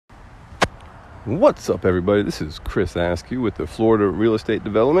What's up, everybody? This is Chris Askew with the Florida Real Estate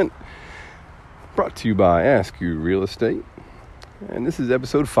Development, brought to you by Askew Real Estate. And this is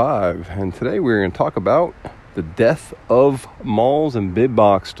episode 5. And today we're going to talk about the death of malls and big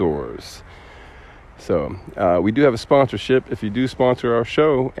box stores. So we do have a sponsorship. If you do sponsor our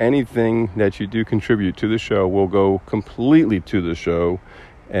show, anything that you do contribute to the show will go completely to the show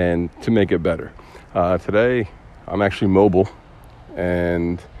and to make it better. Today, I'm actually mobile,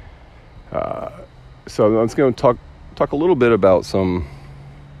 and so I'm just going to talk a little bit about some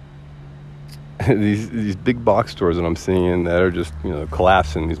these big box stores that I'm seeing that are just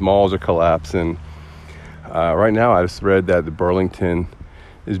collapsing. These malls are collapsing. Right now, I just read that the Burlington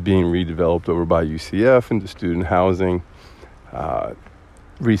is being redeveloped over by UCF into student housing.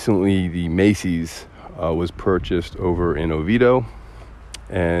 Recently, the Macy's was purchased over in Oviedo,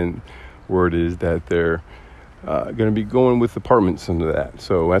 and word is that they're going to be going with apartments into that.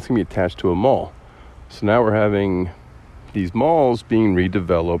 So that's going to be attached to a mall. So now we're having these malls being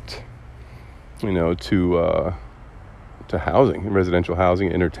redeveloped, to housing, residential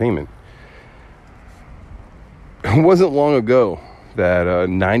housing, entertainment. It wasn't long ago that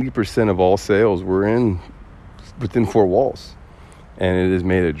 90% of all sales were within 4 walls, and it has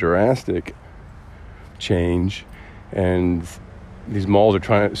made a drastic change. And these malls are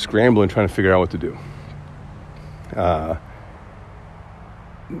trying to figure out what to do.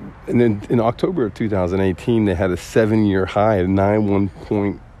 And then in October of 2018, they had a 7-year high at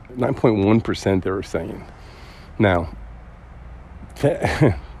 9.1%, they were saying. Now,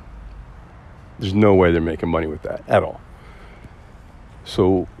 there's no way they're making money with that at all.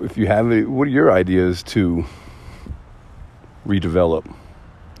 So if you have what are your ideas to redevelop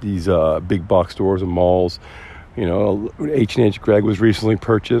these big box stores and malls? H&H Gregg was recently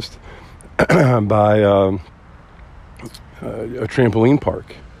purchased by a trampoline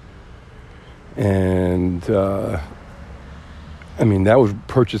park, and that was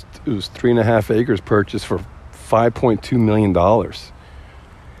purchased. It was 3.5 acres purchased for $5.2 million,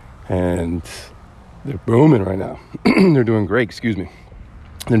 and they're booming right now. They're doing great.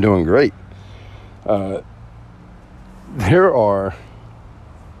 They're doing great. There are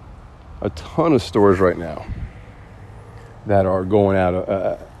a ton of stores right now that are going out,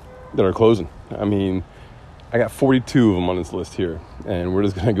 that are closing. I got 42 of them on this list here, and we're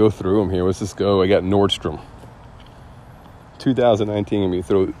just going to go through them here. Let's just go. I got Nordstrom. 2019, going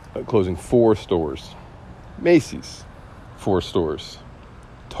to be closing 4 stores. Macy's, 4 stores.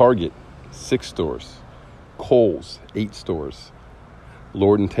 Target, 6 stores. Kohl's, 8 stores.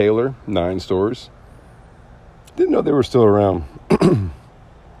 Lord & Taylor, 9 stores. Didn't know they were still around.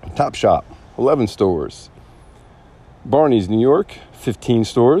 Topshop, 11 stores. Barney's, New York, 15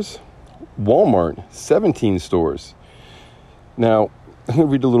 stores. Walmart, 17 stores. Now, I'm going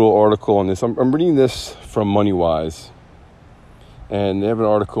to read a little article on this. I'm reading this from MoneyWise. And they have an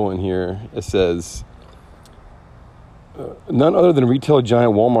article in here. It says, none other than retail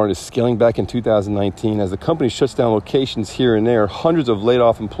giant Walmart is scaling back in 2019. As the company shuts down locations here and there, hundreds of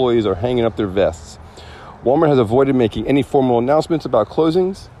laid-off employees are hanging up their vests. Walmart has avoided making any formal announcements about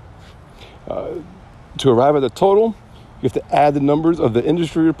closings. To arrive at the total, you have to add the numbers of the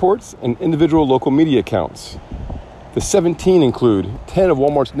industry reports and individual local media accounts. The 17 include 10 of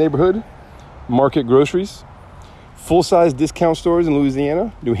Walmart's neighborhood market groceries, full-size discount stores in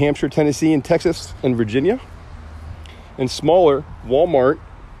Louisiana, New Hampshire, Tennessee, and Texas, and Virginia, and smaller Walmart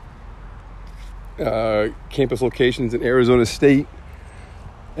campus locations in Arizona State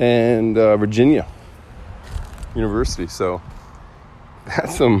and Virginia University. So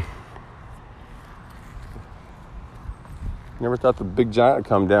that's some... Never thought the big giant would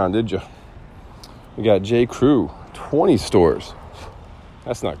come down, did you? We got J. Crew, 20 stores.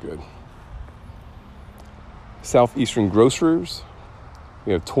 That's not good. Southeastern Grocers,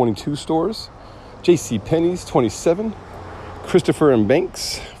 we have 22 stores. J.C. Penney's, 27. Christopher &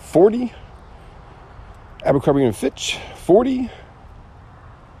 Banks, 40. Abercrombie & Fitch, 40.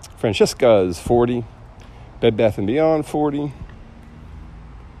 Francesca's, 40. Bed Bath & Beyond, 40.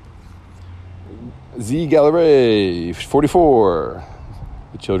 Z Gallery, 44.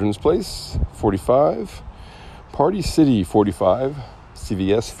 The Children's Place, 45. Party City, 45.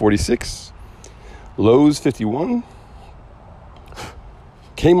 CVS, 46. Lowe's, 51.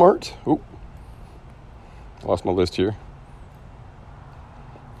 Kmart, I lost my list here.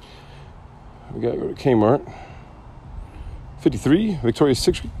 We got to go to Kmart. 53. Victoria's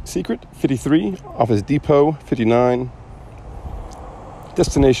Secret, 53. Office Depot, 59.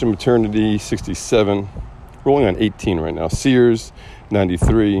 Destination Maternity, 67. Rolling on 18 right now. Sears,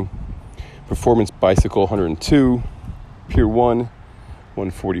 93. Performance Bicycle, 102. Pier 1,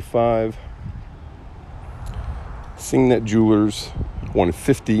 145. Signet Jewelers,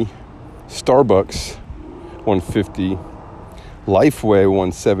 $150. Starbucks, $150. Lifeway,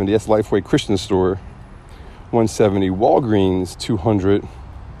 $170. That's Lifeway Christian store, $170. Walgreens, $200.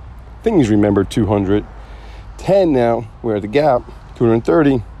 Things Remember, $200. 10 now. We're at the Gap,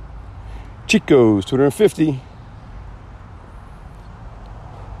 $230. Chico's, $250.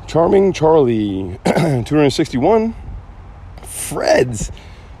 Charming Charlie, $261. Fred's,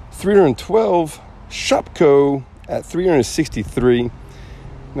 $312. Shopko at $363.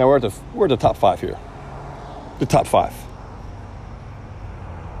 Now we're at the top 5 here. The top 5.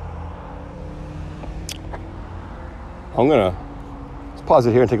 Let's pause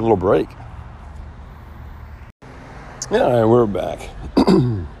it here and take a little break. Yeah, all right, we're back.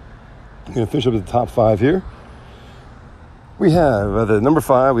 I'm gonna finish up with the top 5 here. We have at the number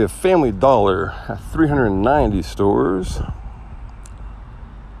 5, we have Family Dollar at 390 stores.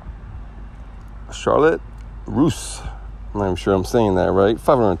 Charlotte Russe, I'm not even sure I'm saying that right,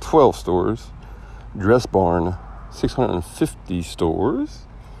 512 stores. Dress Barn, 650 stores.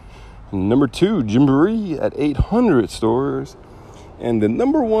 Number 2, Gymboree at 800 stores. And the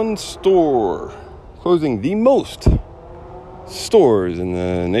number 1 store closing the most stores in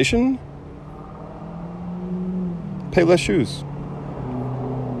the nation, Payless Shoes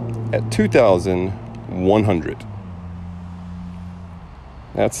at 2,100.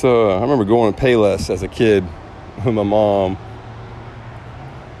 That's I remember going to Payless as a kid with my mom,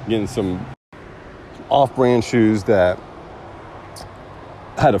 getting some off-brand shoes that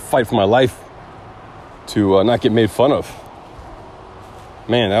I had to fight for my life to not get made fun of.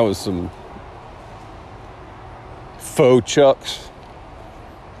 Man, that was some faux Chucks.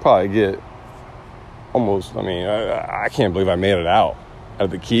 Probably get almost, I can't believe I made it out of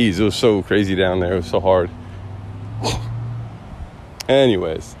the Keys. It was so crazy down there. It was so hard.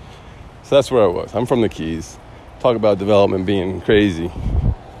 Anyways, so that's where I was. I'm from the Keys. Talk about development being crazy.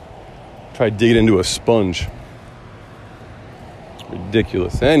 Try to dig it into a sponge.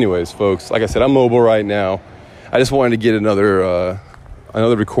 Ridiculous. Anyways, folks, like I said, I'm mobile right now. I just wanted to get another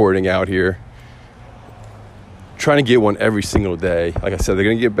recording out here. Trying to get one every single day. Like I said, they're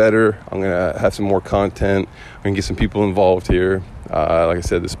going to get better. I'm going to have some more content. I'm going to get some people involved here. Like I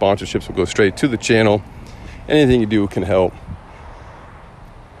said, the sponsorships will go straight to the channel. Anything you do can help.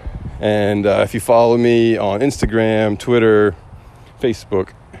 And if you follow me on Instagram, Twitter,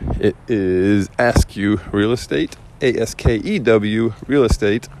 Facebook, it is Askew Real Estate, ASKEW Real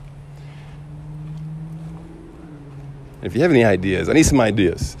Estate. If you have any ideas, I need some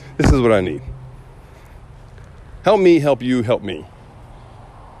ideas. This is what I need. Help me, help you, help me.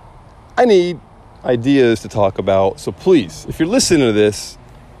 I need ideas to talk about. So please, if you're listening to this,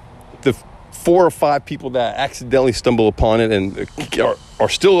 the 4 or 5 people that accidentally stumble upon it and are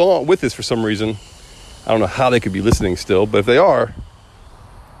still on with this for some reason, I don't know how they could be listening still, but if they are,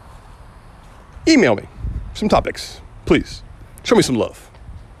 email me some topics, please. Show me some love.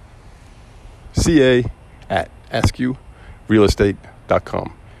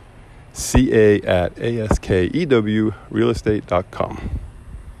 CA@AskewRealEstate.com. CA@AskewRealEstate.com.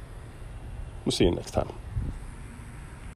 We'll see you next time.